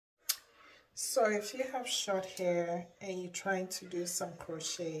So if you have short hair and you're trying to do some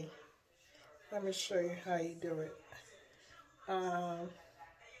crochet, let me show you how you do it.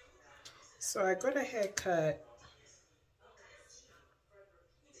 So I got a haircut,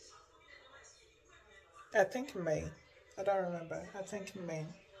 I think May. I don't remember. I think May.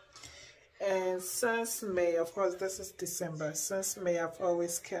 And since May, of course, this is December. Since May, I've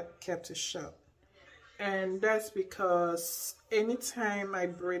always kept it short. And that's because anytime I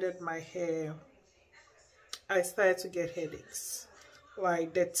braided my hair, I started to get headaches.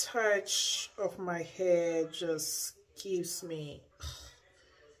 Like the touch of my hair just gives me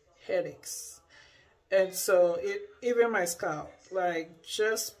headaches. And so even my scalp, like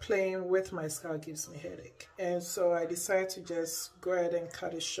just playing with my scalp gives me headache. And so I decided to just go ahead and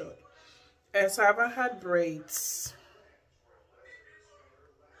cut it short. And so I haven't had braids.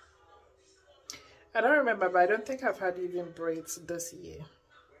 I don't remember, but I don't think I've had even braids this year.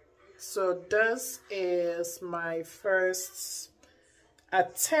 So this is my first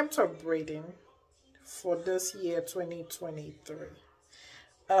attempt of braiding for this year, 2023.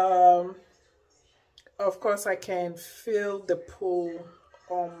 Of course, I can feel the pull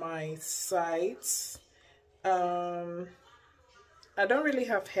on my sides. I don't really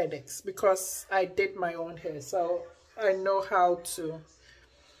have headaches because I did my own hair, so I know how to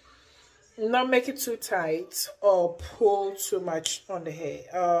not make it too tight or pull too much on the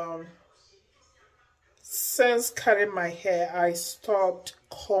hair. Since cutting my hair, I stopped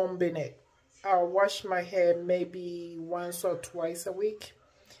combing it. I'll wash my hair maybe once or twice a week,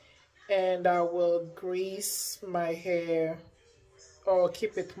 and I will grease my hair or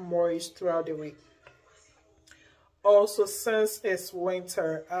keep it moist throughout the week. Also, since it's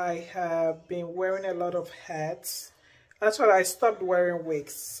winter, I have been wearing a lot of hats. Actually, I stopped wearing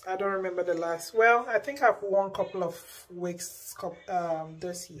wigs. I don't remember the last. Well, I think I've worn a couple of wigs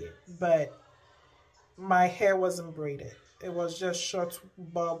this year, but my hair wasn't braided. It was just short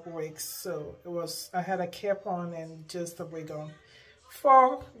bob wigs. So it was. I had a cap on and just a wig on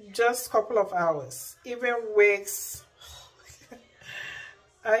for just a couple of hours. Even wigs.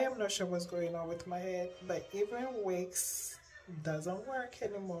 I am not sure what's going on with my head, but even wigs doesn't work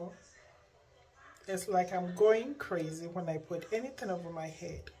anymore. It's like I'm going crazy when I put anything over my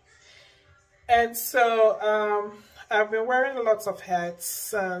head. And so I've been wearing lots of hats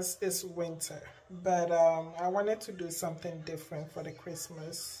since it's winter, but I wanted to do something different for the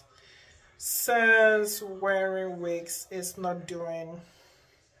Christmas. Since wearing wigs is not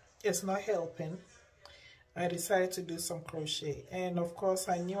helping, I decided to do some crochet. And of course,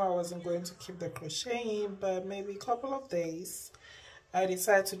 I knew I wasn't going to keep the crocheting, but maybe a couple of days, I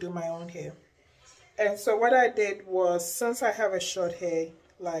decided to do my own hair. And so what I did was, since I have a short hair,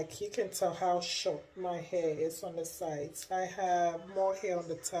 like you can tell how short my hair is on the sides. I have more hair on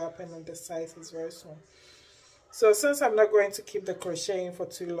the top and on the sides is very small. So since I'm not going to keep the crocheting for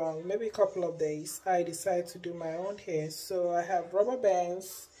too long, maybe a couple of days, I decided to do my own hair. So I have rubber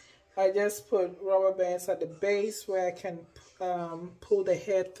bands. I just put rubber bands at the base where I can pull the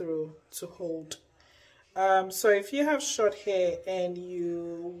hair through to hold. So if you have short hair and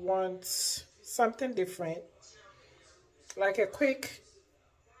you want something different, like a quick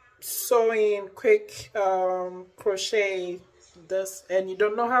sewing, quick crochet, this, and you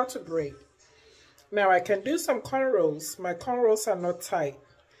don't know how to braid. Now I can do some cornrows. My cornrows are not tight.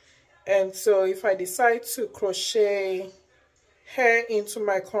 And so if I decide to crochet hair into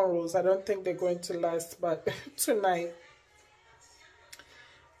my cornrows, I don't think they're going to last, but tonight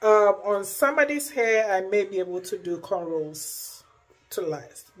on somebody's hair I may be able to do cornrows to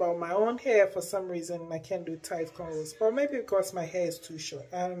last, but on my own hair for some reason I can't do tight cornrows, or maybe because my hair is too short,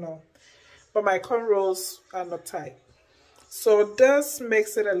 I don't know, but my cornrows are not tight. So this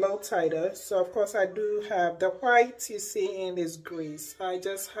makes it a little tighter. So of course I do have the white you see in this grease. I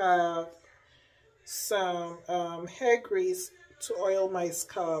just have some hair grease to oil my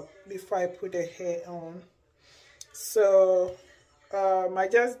scalp before I put the hair on. So I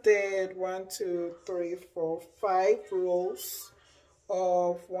just did 1, 2, 3, 4, 5 rolls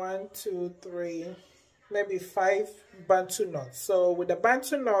of 1, 2, 3, maybe 5 bantu knots. So with the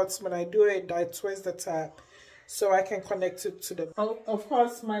bantu knots, when I do it, I twist the top so I can connect it to the. Of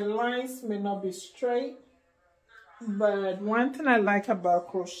course, my lines may not be straight, but one thing I like about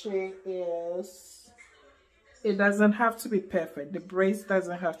crochet is it doesn't have to be perfect. The braids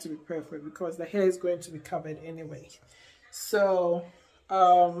doesn't have to be perfect because the hair is going to be covered anyway. So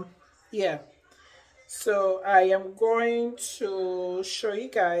yeah, so I am going to show you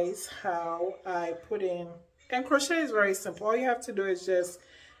guys how I put in, and crochet is very simple. All you have to do is just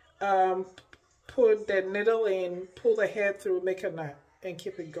put the needle in, pull the hair through, make a knot, and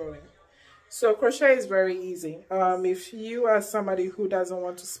keep it going. So crochet is very easy. If you are somebody who doesn't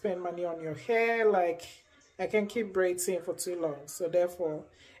want to spend money on your hair, like I can keep braids in for too long, so therefore,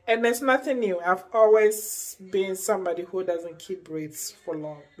 and there's nothing new. I've always been somebody who doesn't keep braids for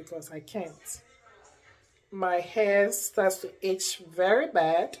long because I can't. My hair starts to itch very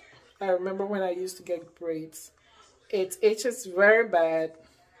bad. I remember when I used to get braids, it itches very bad.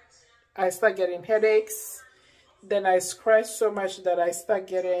 I start getting headaches. Then I scratch so much that I start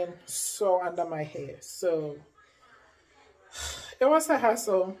getting sore under my hair. So it was a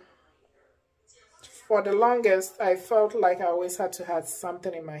hassle. For the longest, I felt like I always had to have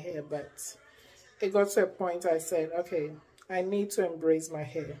something in my hair, but it got to a point I said, okay, I need to embrace my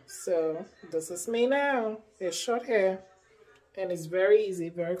hair. So this is me now. It's short hair and it's very easy,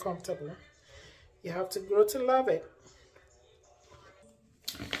 very comfortable. You have to grow to love it.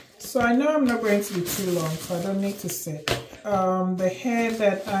 So I know I'm not going to be too long, so I don't need to sit. The hair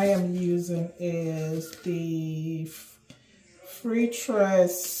that I am using is the Free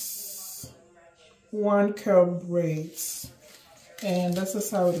Tress one curl braids, and this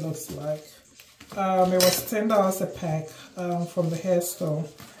is how it looks like. It was $10 a pack from the hair store.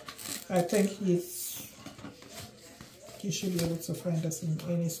 I think you should be able to find this in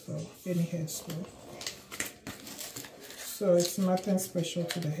any store, any hair store. So it's nothing special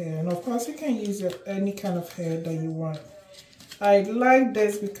to the hair, and of course you can use any kind of hair that you want. I like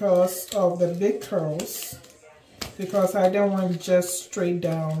this because of the big curls, because I don't want just straight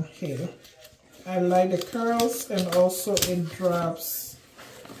down hair. I like the curls, and also it drops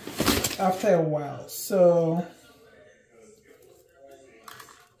after a while. So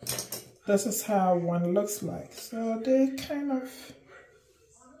this is how one looks like. So they're kind of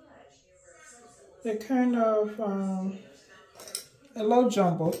a little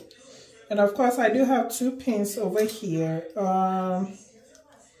jumbled. And of course I do have two pins over here.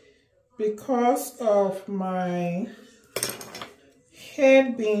 Because of my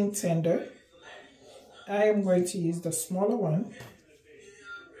head being tender, I am going to use the smaller one.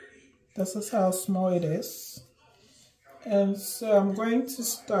 This is how small it is. And so I'm going to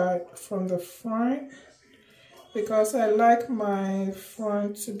start from the front because I like my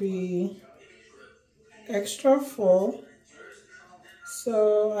front to be extra full,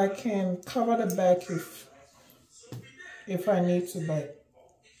 so I can cover the back if I need to, but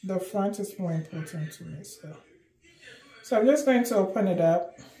the front is more important to me. So I'm just going to open it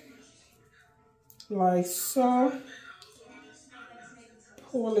up like so,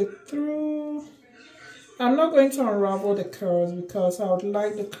 pull it through. I'm not going to unravel the curls because I would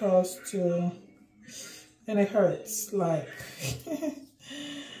like the curls to, and it hurts, like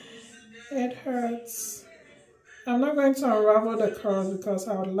it hurts. I'm not going to unravel the curls because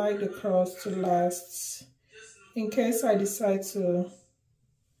I would like the curls to last in case I decide to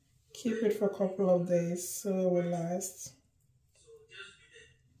keep it for a couple of days, so it will last.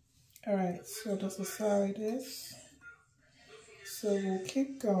 Alright, so this is how it is. So we'll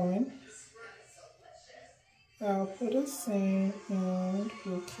keep going. I'll put a seam and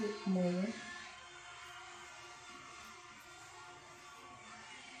we'll keep moving.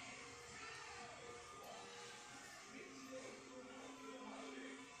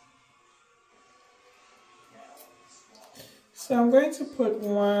 So I'm going to put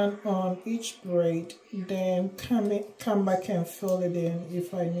one on each braid, then come back and fill it in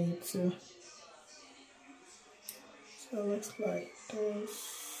if I need to. So it looks like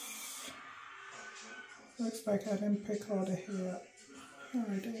this. Looks like I didn't pick all the hair up. Oh,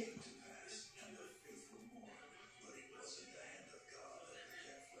 I did.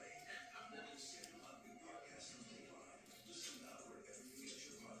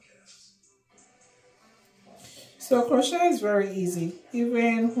 So crochet is very easy.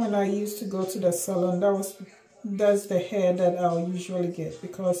 Even when I used to go to the salon, that's the hair that I'll usually get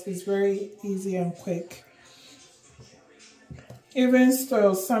because it's very easy and quick. Even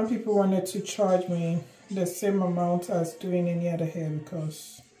still, some people wanted to charge me the same amount as doing any other hair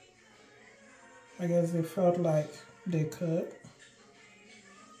because I guess they felt like they could.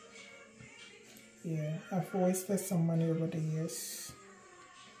 Yeah, I've wasted some money over the years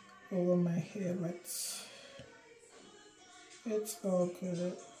over my hair, but it's all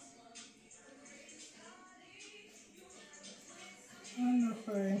good. I don't know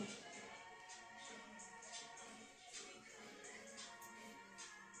if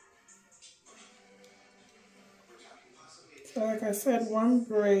So like I said, one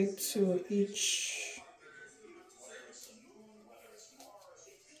braid to each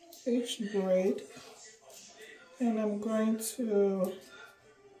braid, and I'm going to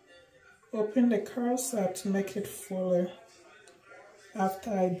open the curls up to make it fuller.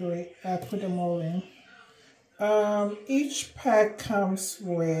 after I put them all in. Each pack comes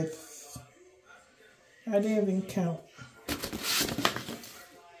with, I didn't even count.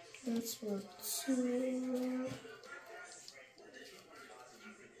 That's what, 2.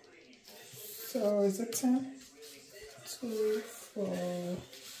 So is it 10? 2, 4,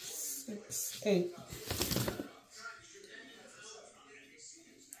 6, 8.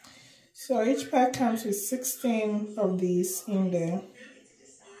 So each pack comes with 16 of these in there.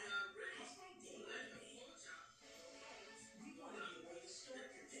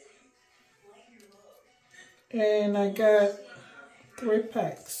 And I got 3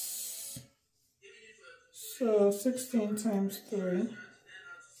 packs. So 16 times 3.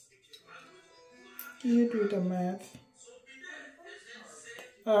 You do the math.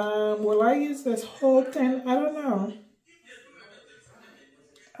 Will I use this whole thing? I don't know.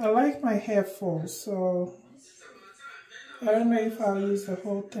 I like my hair full, so I don't know if I'll use the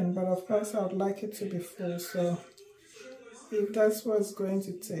whole thing, but of course I would like it to be full, so if that's what it's going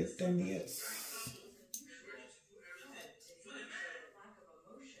to take, then yes.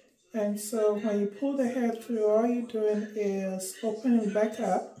 And so when you pull the hair through, all you're doing is opening back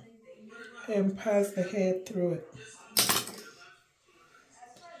up and pass the hair through it.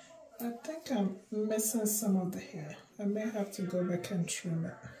 I think I'm missing some of the hair. I may have to go back and trim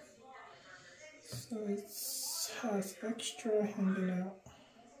it. So it has extra hanging out.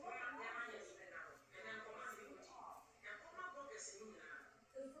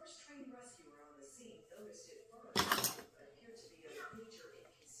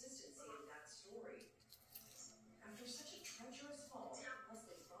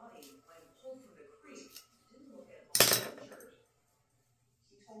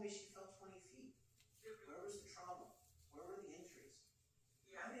 Told me she fell 20 feet. Where was the trauma? Where were the injuries?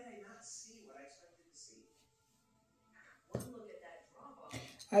 How did I not see what I expected to see? One look at that drop off.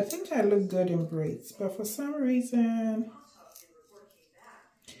 I think I look good in braids, but for some reason,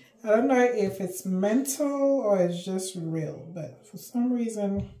 I don't know if it's mental or it's just real, but for some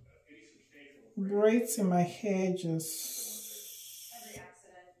reason, braids in my hair just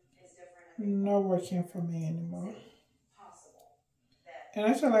not working for me anymore. And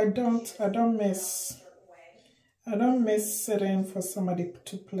actually, I don't miss sitting for somebody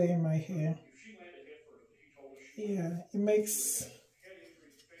to play my hair. Yeah, it makes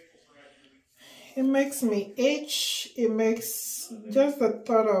me itch. It makes just the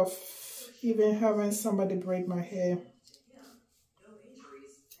thought of even having somebody braid my hair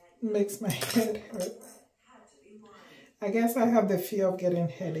makes my head hurt. I guess I have the fear of getting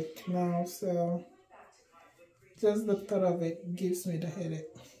headache now, so just the thought of it gives me the headache.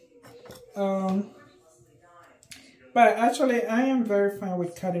 But actually, I am very fine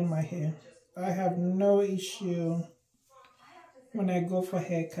with cutting my hair. I have no issue when I go for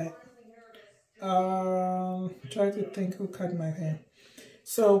haircut. Try to think who cut my hair.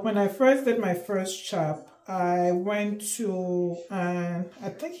 So when I first did my first chop, I went to I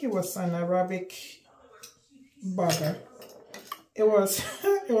think he was an Arabic barber. It was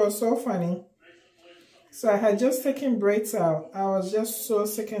it was so funny. So I had just taken braids out. I was just so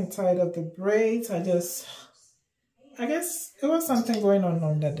sick and tired of the braids. I guess it was something going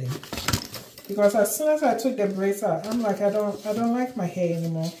on that day. Because as soon as I took the braids out, I'm like, I don't like my hair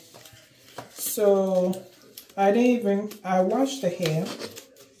anymore. So I washed the hair.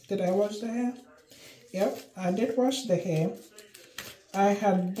 Did I wash the hair? Yep, I did wash the hair. I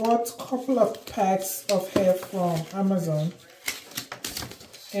had bought a couple of packs of hair from Amazon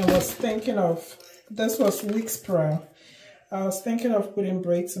and was thinking of, this was weeks prior, I was thinking of putting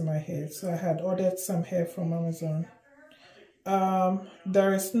braids in my hair. So I had ordered some hair from Amazon.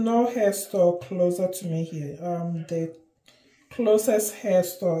 There is no hair store closer to me here. The closest hair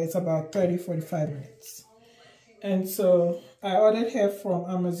store is about 30-45 minutes. And so I ordered hair from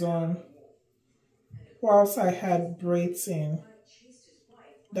Amazon whilst I had braids in.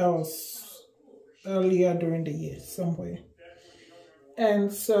 That was earlier during the year somewhere.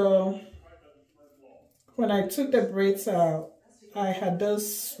 And so when I took the braids out, I had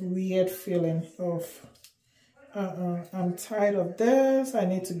this weird feeling of I'm tired of this. I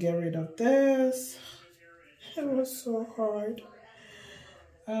need to get rid of this. It was so hard.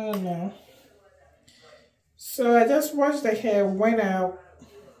 I don't know. So I just washed the hair, went out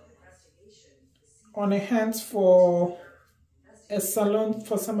on a hunt for a salon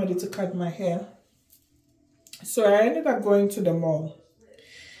for somebody to cut my hair. So I ended up going to the mall.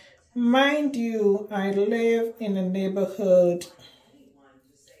 Mind you, I live in a neighborhood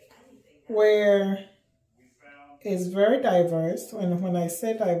where it's very diverse. And when I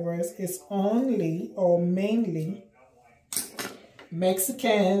say diverse, it's only or mainly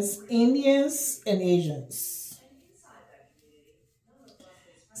Mexicans, Indians, and Asians.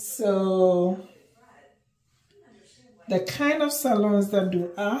 So the kind of salons that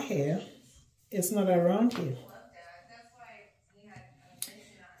do our hair is not around here.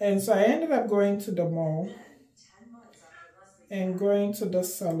 And so I ended up going to the mall and going to the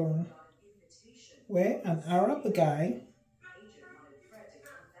salon where an Arab guy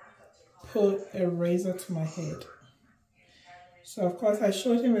put a razor to my head. So of course I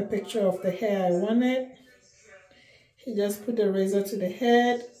showed him a picture of the hair I wanted. He just put the razor to the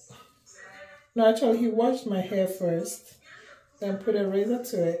head. No, actually he washed my hair first, then put a razor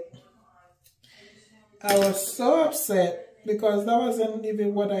to it. I was so upset because that wasn't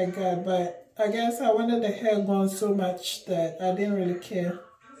even what I got, but I guess I wanted the hair gone so much that I didn't really care.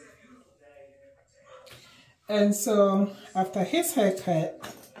 And so after his haircut,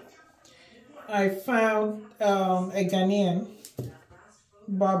 I found a Ghanaian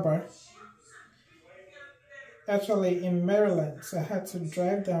barber, actually in Maryland. So I had to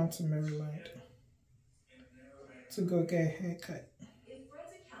drive down to Maryland to go get a haircut.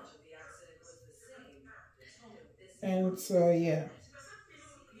 And so, yeah.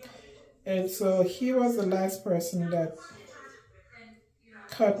 And so he was the last person that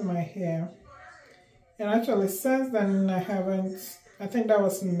cut my hair. And actually since then I think that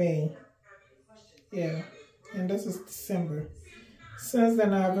was May. Yeah. And this is December. Since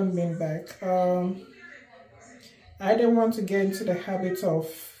then I haven't been back. I didn't want to get into the habit of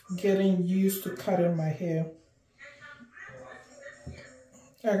getting used to cutting my hair.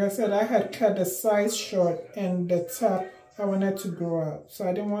 Like I said, I had cut the sides short and the top I wanted to grow out. So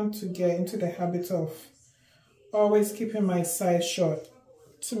I didn't want to get into the habit of always keeping my sides short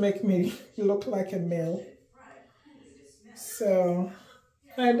to make me look like a male. So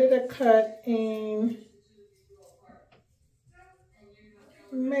I did a cut in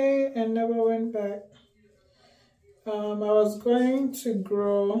May and never went back. I was going to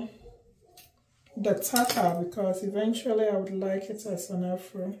grow the top out because eventually I would like it as an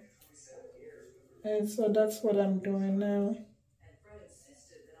afro. And so that's what I'm doing now.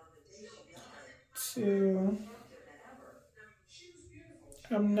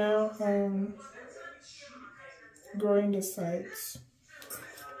 I'm now growing the sides.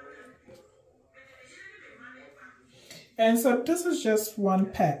 And so this is just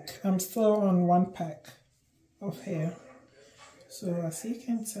one pack. I'm still on one pack of hair. So as you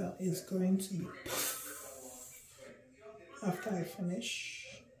can tell, it's going to be after I finish.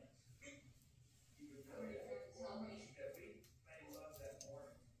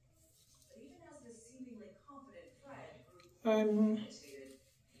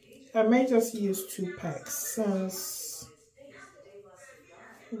 I may just use 2 packs since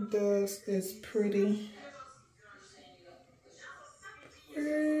this is pretty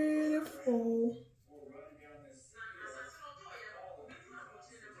beautiful.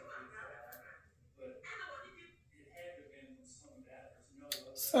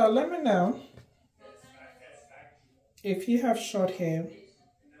 So let me know if you have short hair,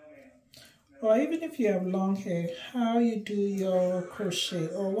 or even if you have long hair, how you do your crochet,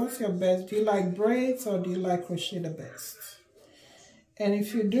 or what's your best. Do you like braids or do you like crochet the best? And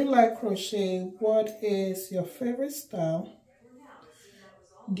if you do like crochet, what is your favorite style?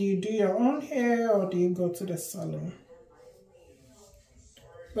 Do you do your own hair or do you go to the salon?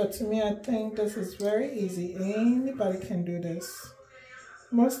 But to me, I think this is very easy. Anybody can do this.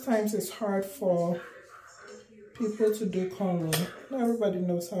 Most times it's hard for people to do cornrow. Not everybody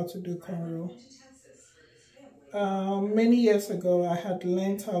knows how to do cornrow. Many years ago, I had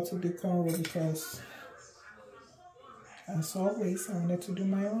learned how to do cornrow because, as always, I wanted to do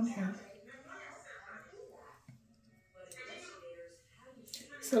my own hair.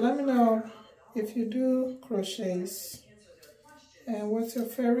 So let me know if you do crochets and what's your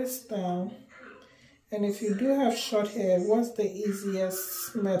favorite style. And if you do have short hair, what's the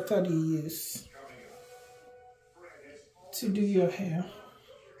easiest method you use to do your hair?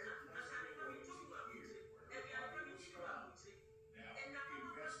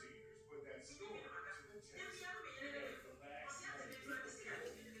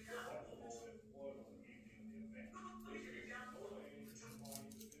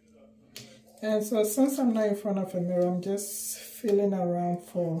 And so since I'm not in front of a mirror, I'm just feeling around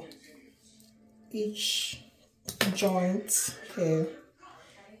for each joint hair.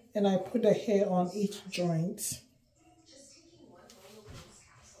 And I put the hair on each joint.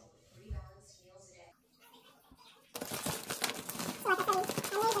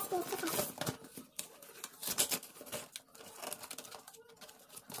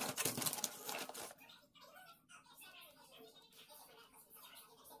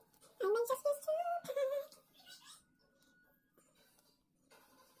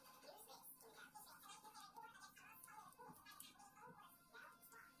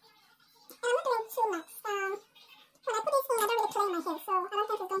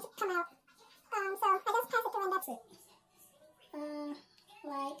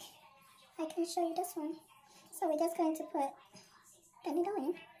 and show you this one. So we're just going to put the needle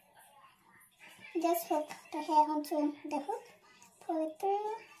in. Just hook the hair onto the hook, pull it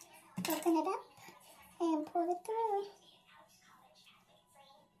through, open it up, and pull it through.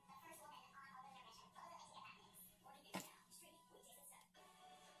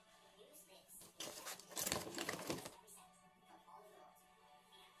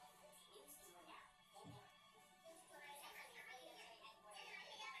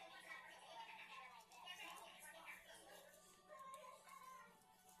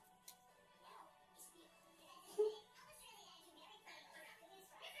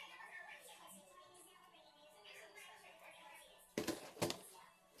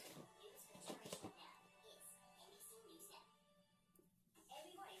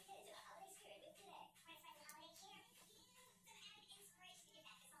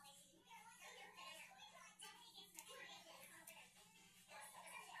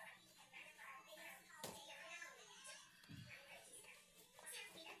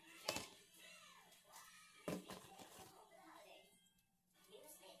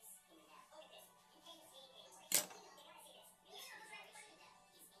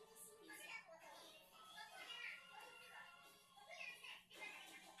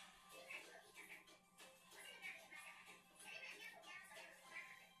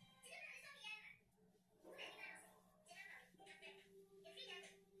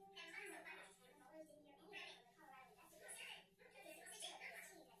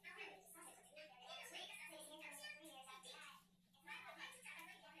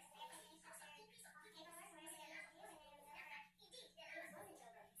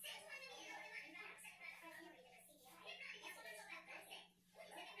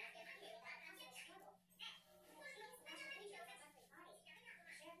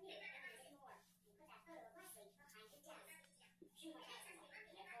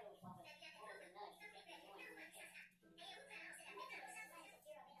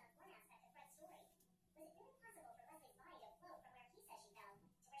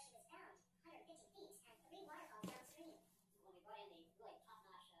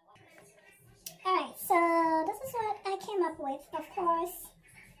 Alright, so this is what I came up with. Of course,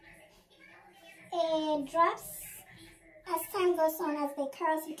 it drops as time goes on, as the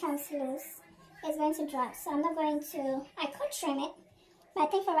curls becomes loose. It's going to drop, so I'm not going to, I could trim it, but I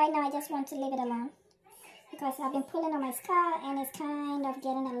think for right now I just want to leave it alone because I've been pulling on my scalp and it's kind of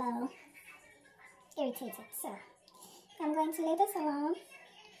getting a little irritated. So I'm going to leave this alone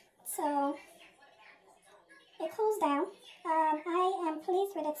so it cools down. I am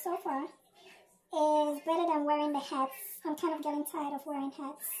pleased with it so far. It's better than wearing the hats. I'm kind of getting tired of wearing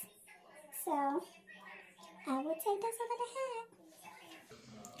hats. So I will take this over the hat.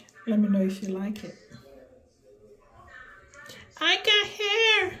 Let me know if you like it. I got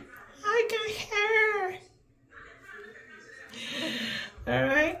hair. I got hair. All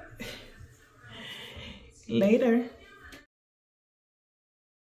right. Later.